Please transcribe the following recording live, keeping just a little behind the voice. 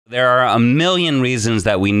There are a million reasons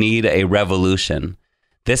that we need a revolution.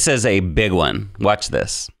 This is a big one. Watch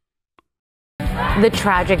this. The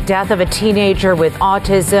tragic death of a teenager with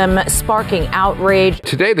autism sparking outrage.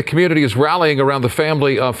 Today, the community is rallying around the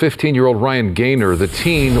family of 15-year-old Ryan Gaynor. The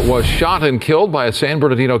teen was shot and killed by a San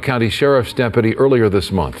Bernardino County Sheriff's deputy earlier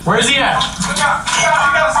this month. Where's he at? Hey,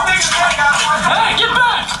 get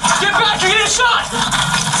back! Get back! You're getting shot!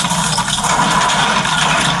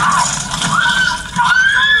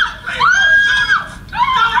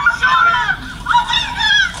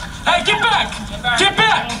 Hey, get back! Get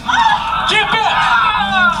back! Get back!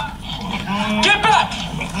 Get back!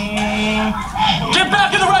 Get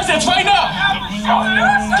back in the residence right now!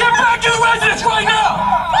 Get back in the residence right now!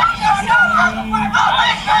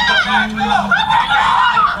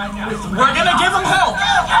 We're gonna give him help!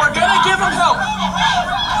 We're gonna give him help!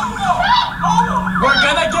 We're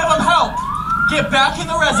gonna give him help! Get back in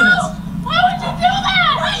the residence! Why would you do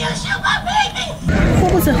that? Why you shoot my baby?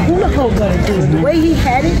 What was a hula hoop gonna do? The way he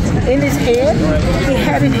had it in his head, he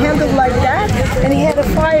had it handled like that, and he had a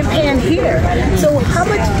frying pan here. So how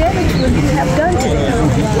much damage would you have done to him?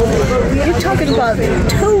 You're talking about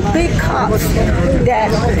two big cops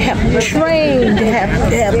that have trained,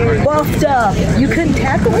 have buffed up. You couldn't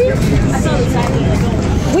tackle him?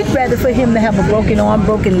 We'd rather for him to have a broken arm,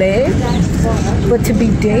 broken leg, but to be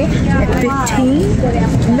dead at 15?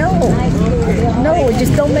 No, it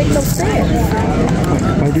just don't make no sense.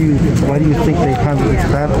 Why do you think they handled his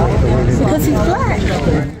family the way they did? Because he's black.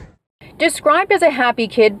 Described as a happy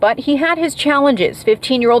kid, but he had his challenges.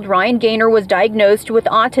 15-year-old Ryan Gaynor was diagnosed with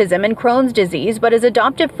autism and Crohn's disease, but his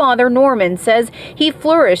adoptive father, Norman, says he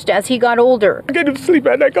flourished as he got older. I get to sleep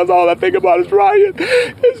at night because all I think about is Ryan.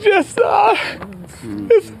 It's just,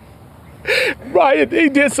 Ryan, he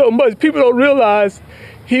did so much. People don't realize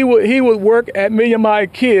he would work at Million Mile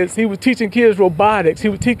Kids. He was teaching kids robotics. He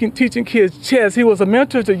was teaching kids chess. He was a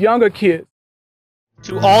mentor to younger kids.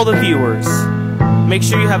 To all the viewers, make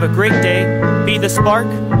sure you have a great day, be the spark,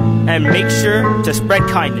 and make sure to spread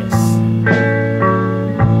kindness.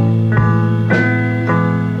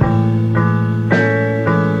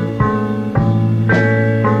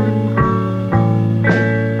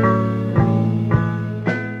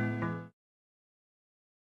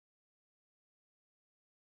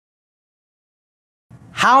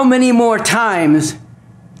 How many more times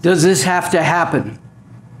does this have to happen?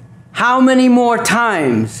 How many more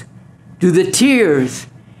times do the tears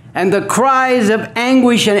and the cries of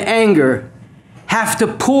anguish and anger have to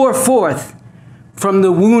pour forth from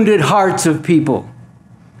the wounded hearts of people?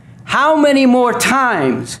 How many more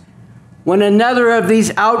times, when another of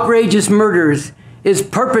these outrageous murders is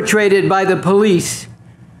perpetrated by the police,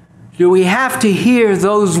 do we have to hear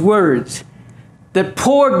those words that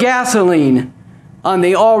pour gasoline on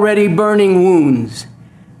the already burning wounds?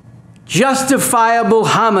 Justifiable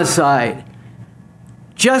homicide,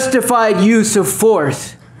 justified use of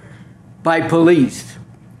force by police.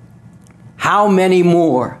 How many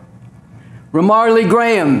more? Ramarley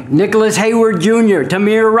Graham, Nicholas Hayward Jr.,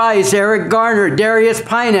 Tamir Rice, Eric Garner, Darius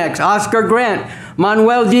Pinex, Oscar Grant,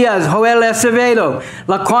 Manuel Diaz, Joel Acevedo,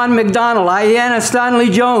 Laquan McDonald, Ayanna Stanley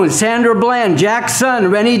Jones, Sandra Bland, Jack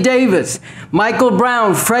Sun, Rennie Davis, Michael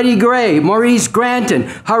Brown, Freddie Gray, Maurice Granton,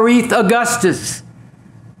 Harith Augustus.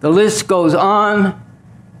 The list goes on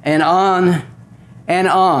and on and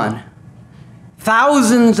on.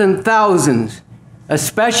 Thousands and thousands,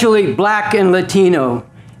 especially Black and Latino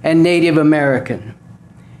and Native American.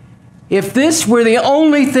 If this were the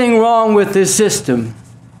only thing wrong with this system,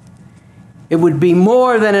 it would be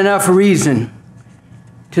more than enough reason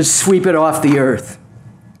to sweep it off the earth.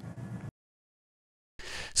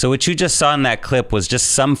 So what you just saw in that clip was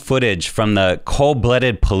just some footage from the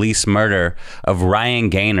cold-blooded police murder of Ryan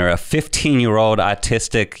Gaynor, a 15-year-old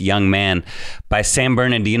autistic young man, by San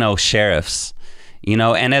Bernardino sheriffs. You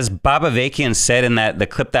know, and as Bob Avakian said in the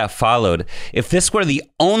clip that followed, if this were the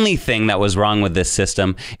only thing that was wrong with this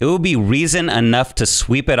system, it would be reason enough to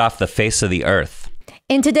sweep it off the face of the earth.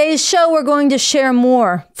 In today's show, we're going to share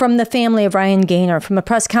more from the family of Ryan Gaynor, from a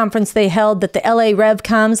press conference they held that the LA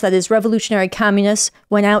RevComs, that is Revolutionary Communists,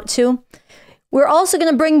 went out to. We're also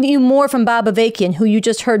going to bring you more from Bob Avakian, who you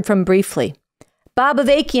just heard from briefly. Bob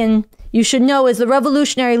Avakian, you should know, is the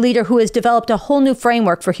revolutionary leader who has developed a whole new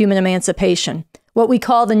framework for human emancipation, what we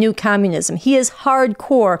call the new communism. He is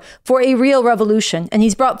hardcore for a real revolution, and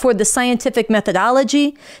he's brought forward the scientific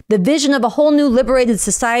methodology, the vision of a whole new liberated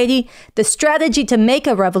society, the strategy to make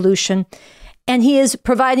a revolution, and he is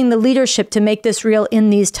providing the leadership to make this real in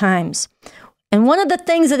these times. And one of the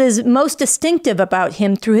things that is most distinctive about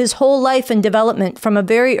him through his whole life and development from a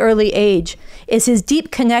very early age is his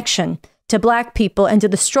deep connection to Black people and to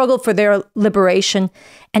the struggle for their liberation.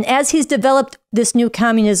 And as he's developed this new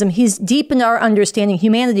communism, he's deepened our understanding,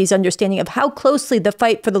 humanity's understanding of how closely the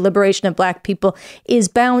fight for the liberation of Black people is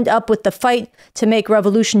bound up with the fight to make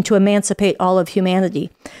revolution, to emancipate all of humanity.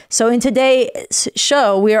 So in today's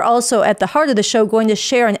show, we are also at the heart of the show going to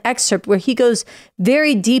share an excerpt where he goes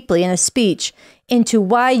very deeply in a speech into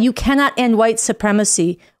why you cannot end white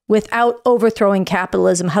supremacy without overthrowing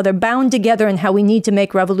capitalism, how they're bound together, and how we need to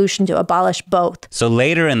make revolution to abolish both. So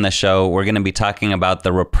later in the show, we're going to be talking about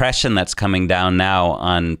the repression that's coming down now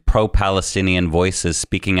on pro-Palestinian voices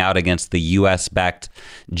speaking out against the U.S.-backed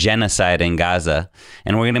genocide in Gaza.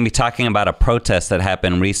 And we're going to be talking about a protest that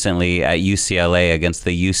happened recently at UCLA against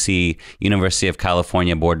the UC, University of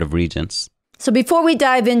California Board of Regents. So before we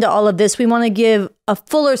dive into all of this, we want to give a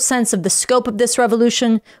fuller sense of the scope of this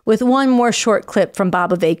revolution with one more short clip from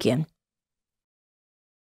Bob Avakian.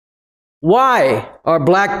 Why are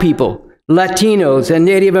Black people, Latinos, and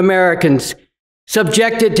Native Americans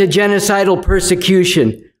subjected to genocidal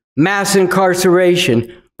persecution, mass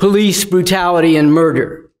incarceration, police brutality, and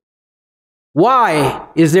murder? Why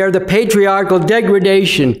is there the patriarchal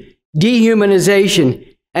degradation,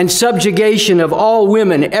 dehumanization, and subjugation of all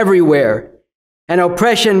women everywhere, and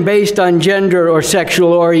oppression based on gender or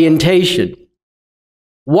sexual orientation?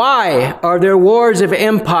 Why are there wars of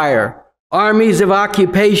empire, armies of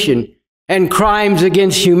occupation, and crimes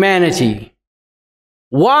against humanity?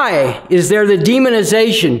 Why is there the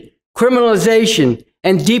demonization, criminalization,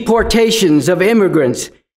 and deportations of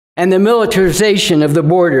immigrants and the militarization of the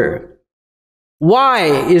border? Why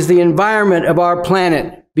is the environment of our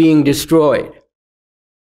planet being destroyed?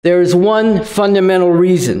 There is one fundamental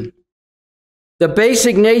reason. The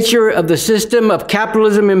basic nature of the system of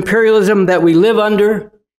capitalism, imperialism that we live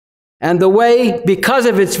under, and the way, because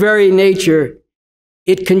of its very nature,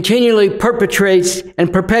 it continually perpetrates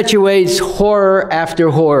and perpetuates horror after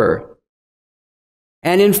horror.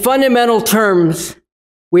 And in fundamental terms,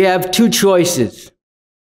 we have two choices.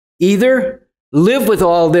 Either live with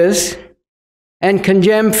all this and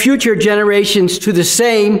condemn future generations to the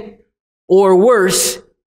same, or worse,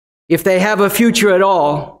 if they have a future at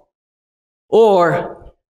all,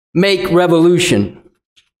 or make revolution.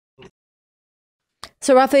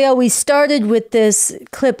 So, Raphael, we started with this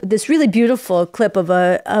clip, this really beautiful clip of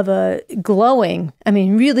a glowing,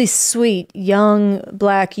 really sweet, young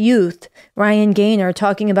Black youth, Ryan Gaynor,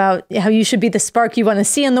 talking about how you should be the spark you want to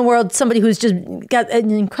see in the world, somebody who's just got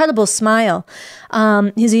an incredible smile.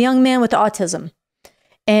 He's a young man with autism,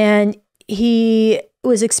 and he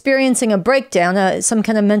was experiencing a breakdown, some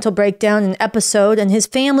kind of mental breakdown, an episode, and his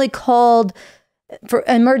family called for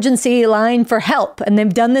emergency line for help. And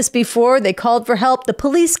they've done this before. They called for help. The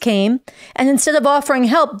police came, and instead of offering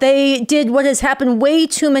help, they did what has happened way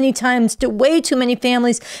too many times to way too many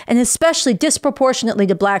families, and especially disproportionately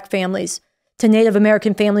to Black families, to Native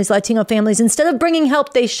American families, Latino families. Instead of bringing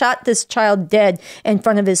help, they shot this child dead in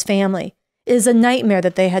front of his family. It is a nightmare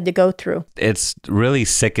that they had to go through. It's really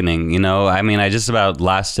sickening, I just about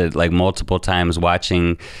lost it like multiple times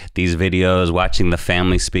watching these videos, watching the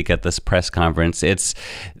family speak at this press conference.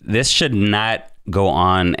 This should not go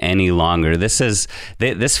on any longer. This was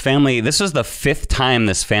the fifth time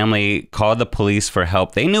this family called the police for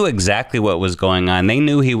help. They knew exactly what was going on. They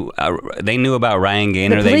knew they knew about Ryan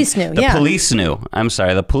Gaynor. The police knew.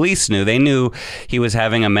 The police knew. They knew he was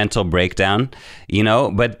having a mental breakdown,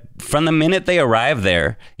 but from the minute they arrived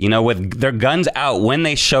there, with their guns out when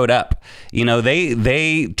they showed up, they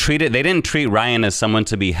didn't treat Ryan as someone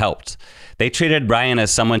to be helped. They treated Ryan as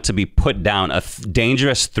someone to be put down, a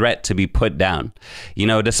dangerous threat to be put down.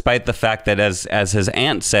 Despite the fact that, as his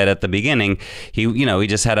aunt said at the beginning, he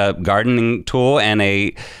just had a gardening tool and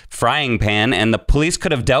a frying pan, and the police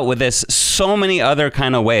could have dealt with this so many other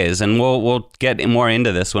kind of ways. And we'll get more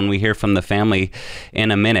into this when we hear from the family in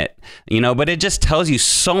a minute. But it just tells you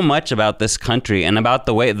so much about this country and about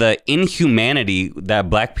the inhumanity that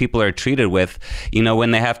Black people are treated with, when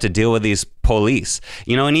they have to deal with these police,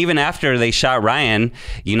 and even after they shot Ryan,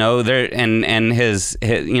 and his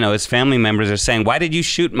family members are saying, "Why did you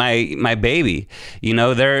shoot my baby?"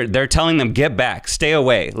 They're telling them, "Get back, stay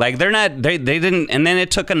away." Like they didn't, and then it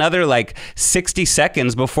took another 60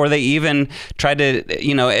 seconds before they even tried to,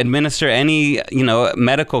 administer any,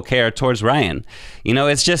 medical care towards Ryan.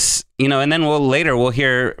 It's just, and then we'll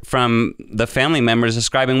hear from the family members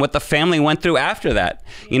describing what the family went through after that,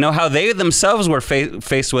 how they themselves were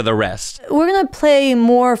faced with arrest. We're going to play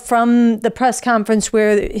more from the press conference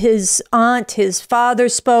where his aunt, his father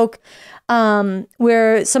spoke,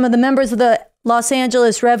 where some of the members of the Los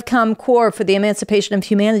Angeles Revcom Corps for the Emancipation of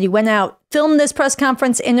Humanity went out, filmed this press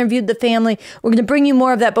conference, interviewed the family. We're going to bring you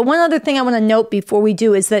more of that. But one other thing I want to note before we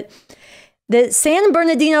do is that the San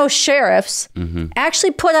Bernardino sheriffs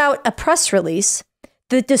actually put out a press release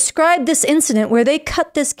that described this incident where they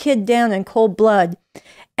cut this kid down in cold blood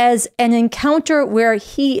as an encounter where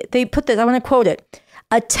they put this, I want to quote it,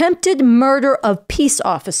 attempted murder of peace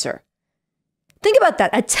officer. Think about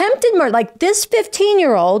that. Attempted murder, like this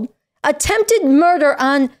 15-year-old attempted murder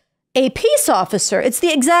on a peace officer. It's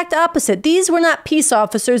the exact opposite. These were not peace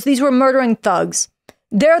officers. These were murdering thugs.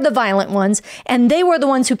 They're the violent ones, and they were the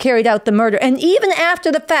ones who carried out the murder. And even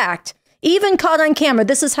after the fact, even caught on camera,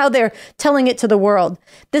 this is how they're telling it to the world.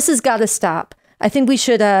 This has got to stop. I think we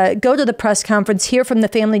should go to the press conference, hear from the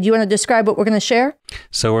family. Do you want to describe what we're going to share?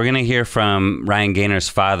 So we're going to hear from Ryan Gaynor's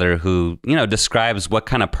father, who, describes what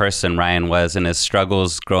kind of person Ryan was and his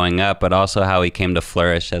struggles growing up, but also how he came to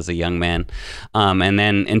flourish as a young man. And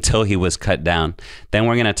then until he was cut down. Then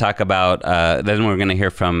we're going to talk about, then we're going to hear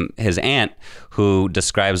from his aunt, who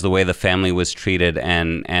describes the way the family was treated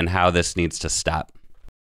and how this needs to stop.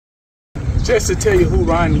 Just to tell you who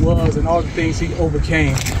Ryan was and all the things he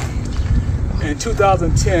overcame. In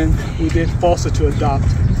 2010, we did foster to adopt,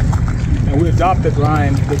 and we adopted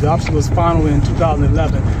Ryan. The adoption was final in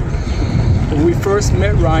 2011. When we first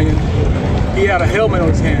met Ryan, he had a helmet on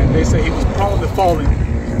his hand. They said he was prone to falling.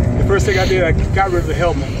 The first thing I did, I got rid of the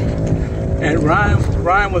helmet. And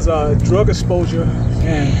Ryan was a drug exposure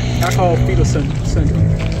and alcohol fetal syndrome.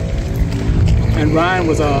 And Ryan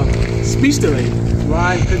was a speech delay.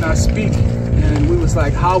 Ryan could not speak. And we was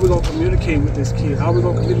like, how are we going to communicate with this kid? How are we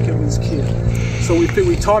going to communicate with this kid? So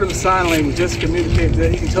we taught him sign language, just to communicate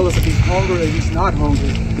that he can tell us if he's hungry or he's not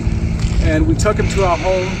hungry. And we took him to our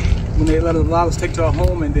home when they allow us to take to our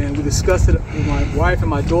home, and then we discussed it with my wife and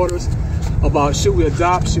my daughters about should we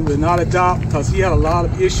adopt, should we not adopt, because he had a lot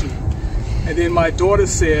of issues. And then my daughter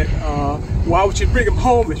said, why would you bring him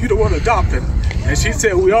home if you don't want to adopt him? And she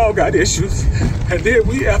said, we all got issues. And then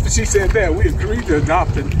after she said that, we agreed to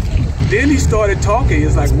adopt him. Then he started talking.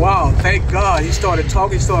 It's like, wow, thank God. He started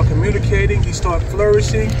talking, he started communicating, he started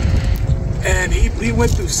flourishing. And he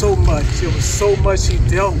went through so much. There was so much he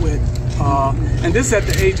dealt with. And this at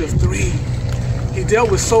the age of 3. He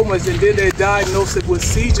dealt with so much, and then they diagnosed him with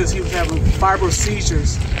seizures. He was having fibro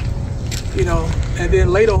seizures, and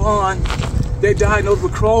then later on, they diagnosed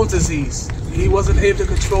with Crohn's disease. He wasn't able to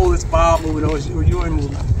control his bowel movement or his urine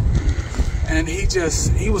movement. And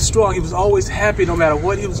he was strong. He was always happy no matter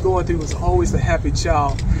what he was going through. He was always a happy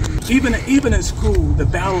child. Even in school, the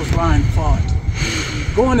battles Ryan fought.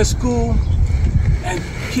 Going to school, and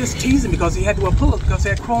kids teasing because he had to wear pull-ups because he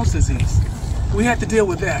had Crohn's disease. We had to deal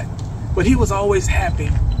with that. But he was always happy.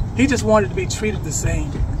 He just wanted to be treated the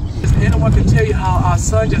same. Anyone can tell you how our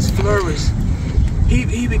son just flourished. He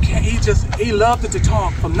loved to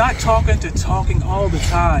talk, from not talking to talking all the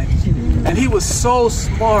time. And he was so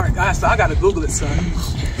smart. I said, I gotta Google it, son.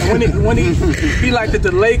 And when he liked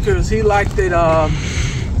the Lakers, he liked it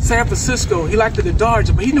San Francisco, he liked the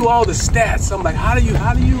Dodgers, but he knew all the stats. So I'm like, how do you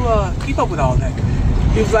keep up with all that?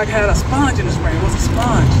 He was like, had a sponge in his brain. It was a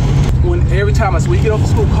sponge. When every time I said, when you get off to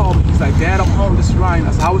school, call me. He's like, Dad, I'm home. This is Ryan.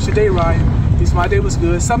 I said, how was your day, Ryan? He said, my day was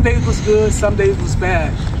good. Some days was good, some days was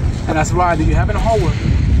bad. And I said, Ryan, do you have any homework?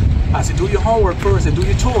 I said, do your homework first and do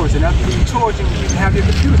your chores. And after you do your chores, you can have your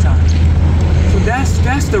computer time. So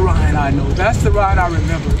that's the Ryan I know. That's the Ryan I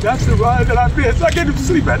remember. That's the Ryan that I miss. I can't even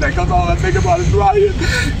sleep at night because all I think about is Ryan.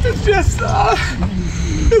 It's just,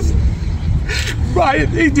 Ryan,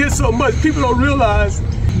 he did so much. People don't realize,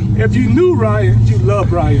 if you knew Ryan, you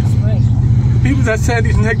love Ryan. People that say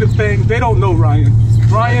these negative things, they don't know Ryan.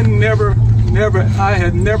 Ryan never, I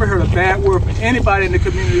had never heard a bad word from anybody in the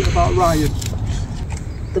community about Ryan.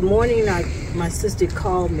 The morning my sister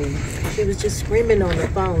called me, she was just screaming on the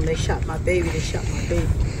phone, they shot my baby, they shot my baby.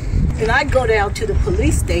 And I go down to the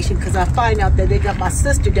police station because I find out that they got my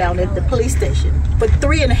sister down at the police station for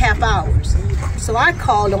 3.5 hours. So I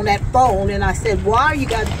called on that phone and I said, why you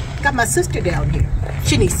got my sister down here?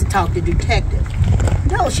 She needs to talk to the detective.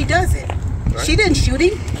 No, she doesn't. Right. She didn't shoot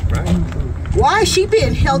him. Right. Why is she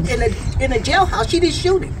being held in a jailhouse? She didn't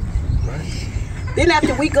shoot him. Then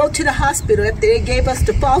after we go to the hospital, after they gave us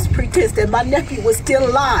the false pretense that my nephew was still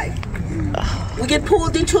alive, we get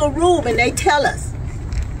pulled into a room and they tell us,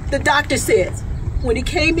 the doctor says, when he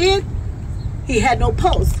came in, he had no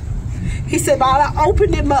pulse. He said, well, I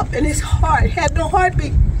opened him up and his heart had no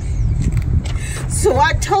heartbeat. So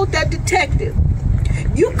I told that detective,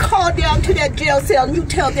 you call down to that jail cell and you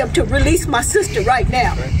tell them to release my sister right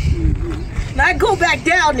now. And I go go back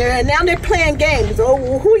down there, and now they're playing games.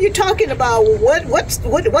 Oh, who are you talking about?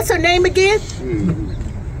 What's her name again?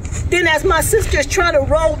 Then as my sister's trying to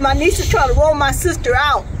roll, my niece is trying to roll my sister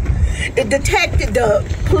out,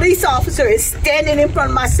 the police officer is standing in front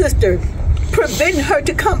of my sister, preventing her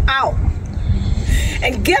to come out.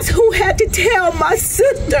 And guess who had to tell my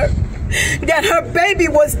sister that her baby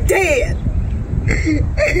was dead?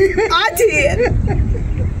 I did.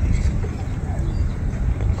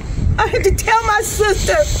 I had to tell my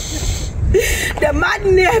sister that my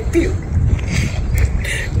nephew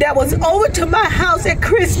that was over to my house at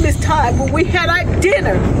Christmas time when we had our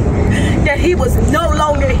dinner, that he was no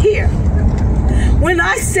longer here. When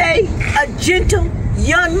I say a gentle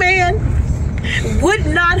young man would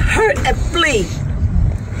not hurt a flea.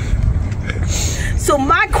 So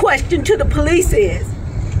my question to the police is,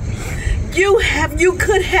 you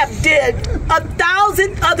could have did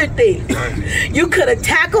 1,000 other things. You could have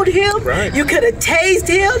tackled him. You could have tased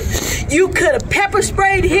him. You could have pepper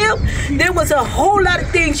sprayed him. There was a whole lot of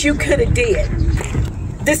things you could have did.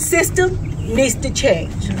 The system needs to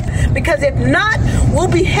change. Because if not, we'll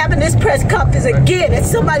be having this press conference again at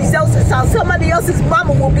somebody else's house. Somebody else's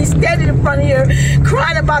mama will be standing in front of here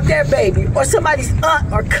crying about their baby, or somebody's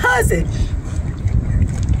aunt or cousin.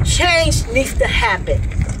 Change needs to happen.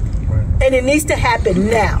 And it needs to happen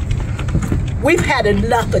now. We've had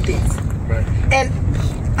enough of this. And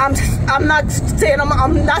I'm not saying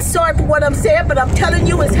I'm not sorry for what I'm saying, but I'm telling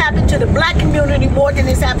you it's happened to the black community more than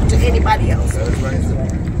it's happened to anybody else.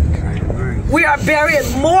 We are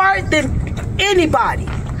burying more than anybody.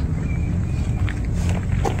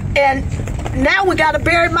 And now we gotta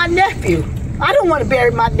bury my nephew. I don't want to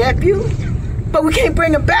bury my nephew, but we can't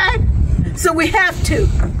bring him back, so we have to.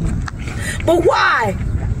 But why?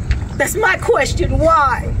 That's my question,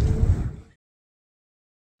 why?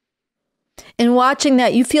 In watching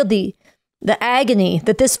that, you feel the agony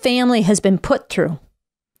that this family has been put through,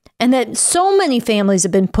 and that so many families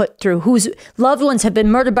have been put through, whose loved ones have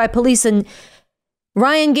been murdered by police. And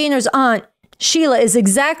Ryan Gaynor's aunt, Sheila, is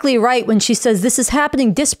exactly right when she says this is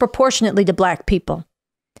happening disproportionately to black people.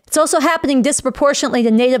 It's also happening disproportionately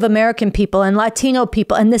to Native American people and Latino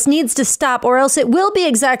people, and this needs to stop, or else it will be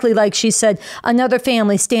exactly like she said, another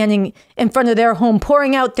family standing in front of their home,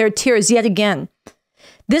 pouring out their tears yet again.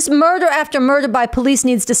 This murder after murder by police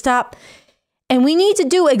needs to stop, and we need to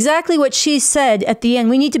do exactly what she said at the end.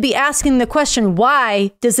 We need to be asking the question,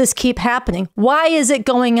 why does this keep happening? Why is it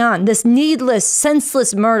going on? This needless,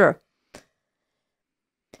 senseless murder.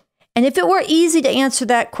 And if it were easy to answer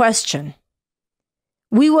that question,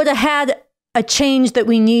 we would have had a change that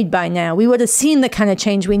we need by now. We would have seen the kind of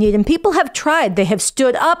change we need. And people have tried. They have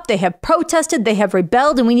stood up. They have protested. They have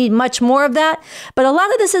rebelled. And we need much more of that. But a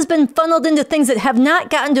lot of this has been funneled into things that have not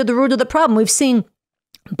gotten to the root of the problem. We've seen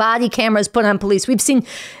body cameras put on police. We've seen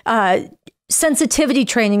sensitivity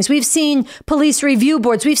trainings. We've seen police review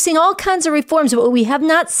boards. We've seen all kinds of reforms, but we have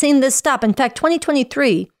not seen this stop. In fact,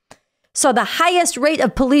 2023 saw the highest rate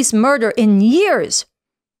of police murder in years,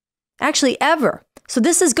 actually ever. So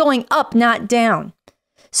this is going up, not down.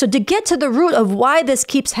 So to get to the root of why this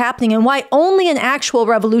keeps happening and why only an actual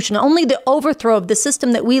revolution, only the overthrow of the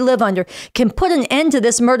system that we live under can put an end to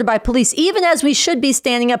this murder by police, even as we should be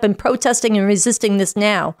standing up and protesting and resisting this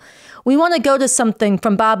now, we want to go to something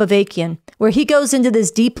from Bob Avakian, where he goes into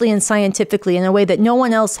this deeply and scientifically in a way that no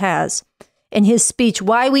one else has in his speech,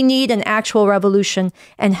 why we need an actual revolution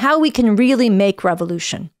and how we can really make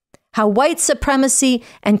revolution. How white supremacy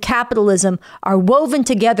and capitalism are woven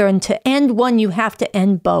together, and to end one, you have to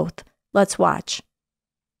end both. Let's watch.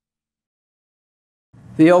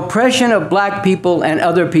 The oppression of black people and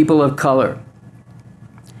other people of color.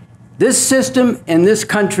 This system in this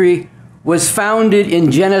country was founded in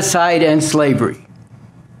genocide and slavery.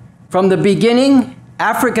 From the beginning,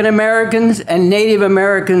 African Americans and Native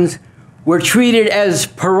Americans were treated as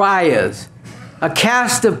pariahs, a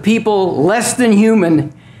caste of people less than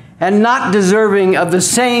human and not deserving of the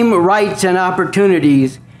same rights and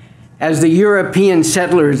opportunities as the European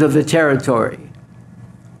settlers of the territory.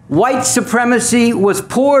 White supremacy was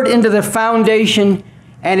poured into the foundation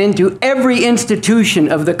and into every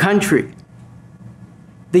institution of the country.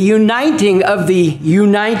 The uniting of the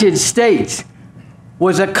United States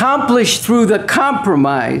was accomplished through the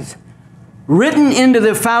compromise written into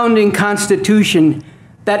the founding Constitution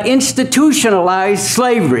that institutionalized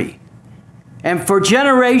slavery. And for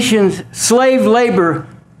generations, slave labor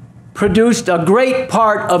produced a great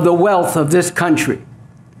part of the wealth of this country.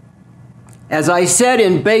 As I said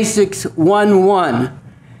in Basics 1:1,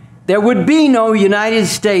 there would be no United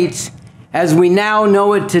States as we now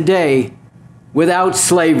know it today without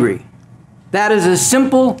slavery. That is a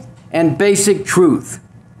simple and basic truth.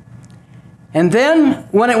 And then,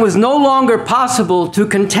 when it was no longer possible to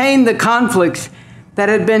contain the conflicts that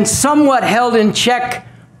had been somewhat held in check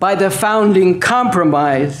by the founding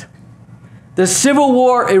compromise, the Civil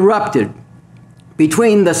War erupted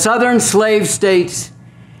between the southern slave states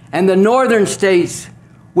and the northern states,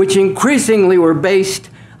 which increasingly were based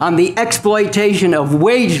on the exploitation of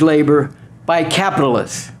wage labor by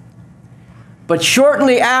capitalists. But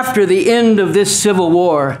shortly after the end of this Civil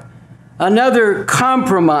War, another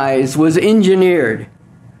compromise was engineered,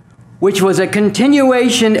 which was a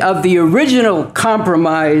continuation of the original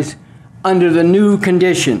compromise under the new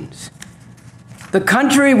conditions. The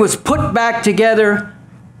country was put back together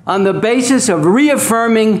on the basis of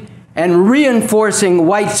reaffirming and reinforcing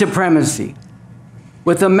white supremacy,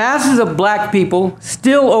 with the masses of black people,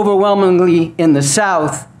 still overwhelmingly in the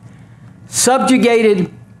South,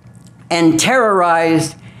 subjugated and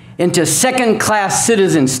terrorized into second-class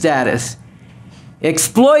citizen status,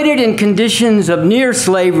 exploited in conditions of near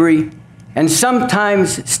slavery and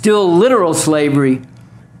sometimes still literal slavery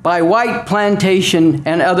by white plantation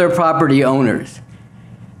and other property owners.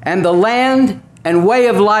 And the land and way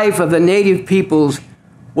of life of the native peoples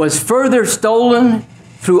was further stolen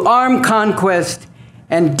through armed conquest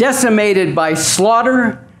and decimated by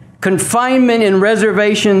slaughter, confinement in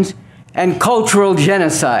reservations, and cultural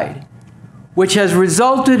genocide, which has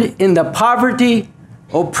resulted in the poverty,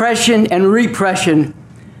 oppression, and repression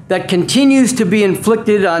that continues to be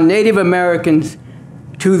inflicted on Native Americans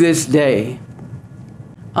to this day.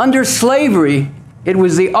 Under slavery, it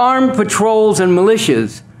was the armed patrols and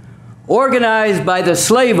militias, organized by the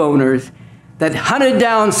slave owners, that hunted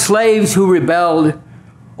down slaves who rebelled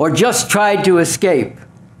or just tried to escape,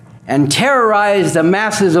 and terrorized the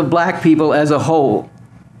masses of black people as a whole.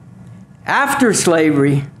 After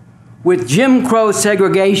slavery, with Jim Crow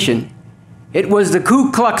segregation, it was the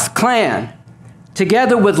Ku Klux Klan,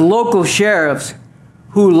 together with local sheriffs,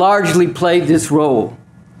 who largely played this role.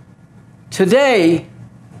 Today,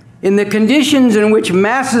 in the conditions in which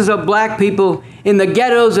masses of black people in the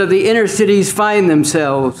ghettos of the inner cities find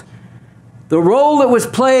themselves, the role that was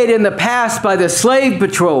played in the past by the slave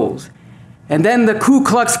patrols and then the Ku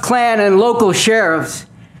Klux Klan and local sheriffs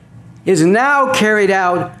is now carried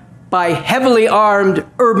out by heavily armed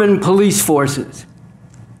urban police forces.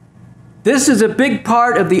 This is a big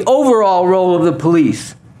part of the overall role of the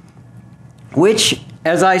police, which,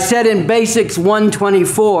 as I said in Basics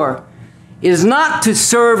 124, is not to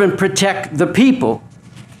serve and protect the people.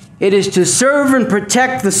 It is to serve and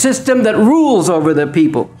protect the system that rules over the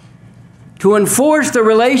people, to enforce the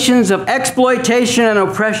relations of exploitation and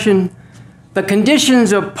oppression, the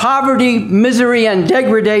conditions of poverty, misery, and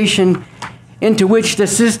degradation into which the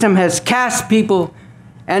system has cast people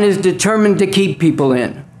and is determined to keep people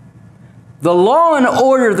in. The law and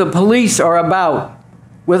order the police are about,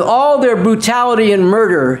 with all their brutality and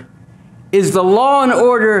murder, is the law and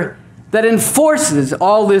order that enforces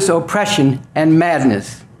all this oppression and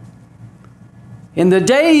madness. In the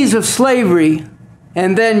days of slavery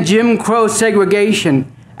and then Jim Crow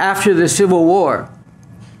segregation after the Civil War,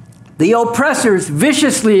 the oppressors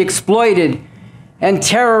viciously exploited and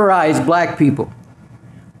terrorized black people,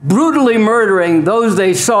 brutally murdering those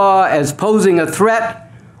they saw as posing a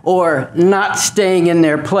threat or not staying in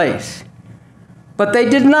their place. But they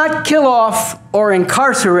did not kill off or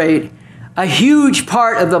incarcerate a huge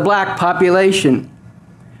part of the black population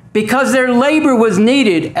because their labor was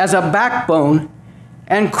needed as a backbone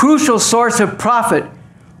and crucial source of profit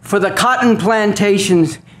for the cotton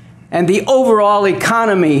plantations and the overall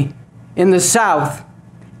economy in the South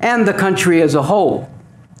and the country as a whole.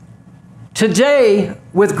 Today,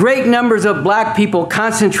 with great numbers of black people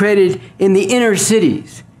concentrated in the inner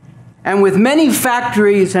cities, and with many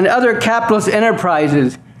factories and other capitalist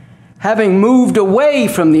enterprises having moved away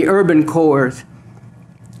from the urban cores,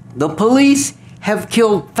 the police have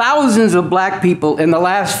killed thousands of black people in the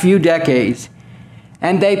last few decades,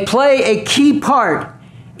 and they play a key part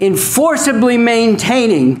in forcibly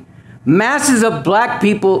maintaining masses of black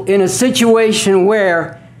people in a situation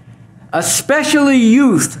where, especially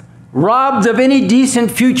youth, robbed of any decent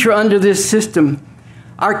future under this system,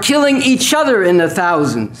 are killing each other in the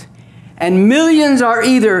thousands, and millions are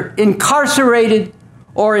either incarcerated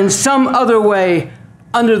or in some other way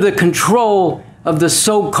under the control of the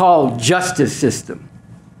so-called justice system.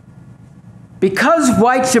 Because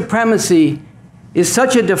white supremacy is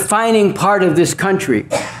such a defining part of this country,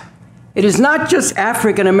 it is not just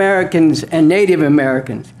African Americans and Native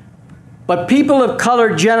Americans, but people of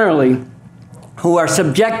color generally who are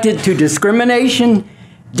subjected to discrimination,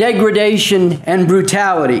 degradation, and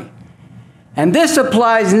brutality. And this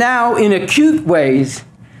applies now in acute ways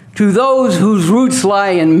to those whose roots lie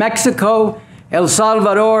in Mexico, El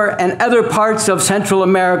Salvador, and other parts of Central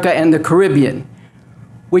America and the Caribbean,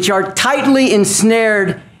 which are tightly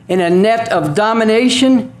ensnared in a net of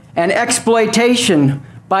domination and exploitation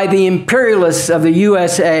by the imperialists of the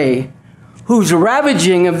USA, whose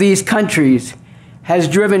ravaging of these countries has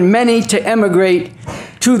driven many to emigrate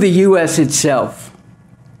to the U.S. itself.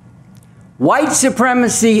 White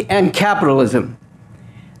supremacy and capitalism,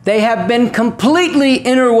 they have been completely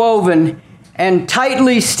interwoven and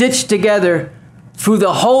tightly stitched together through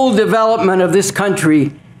the whole development of this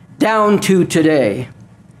country down to today.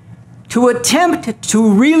 To attempt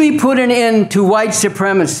to really put an end to white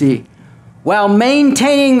supremacy while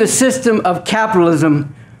maintaining the system of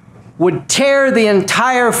capitalism would tear the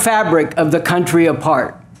entire fabric of the country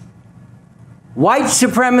apart. White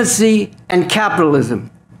supremacy and capitalism.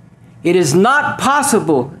 It is not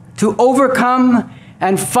possible to overcome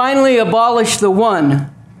and finally abolish the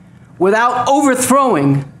one without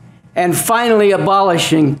overthrowing and finally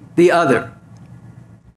abolishing the other.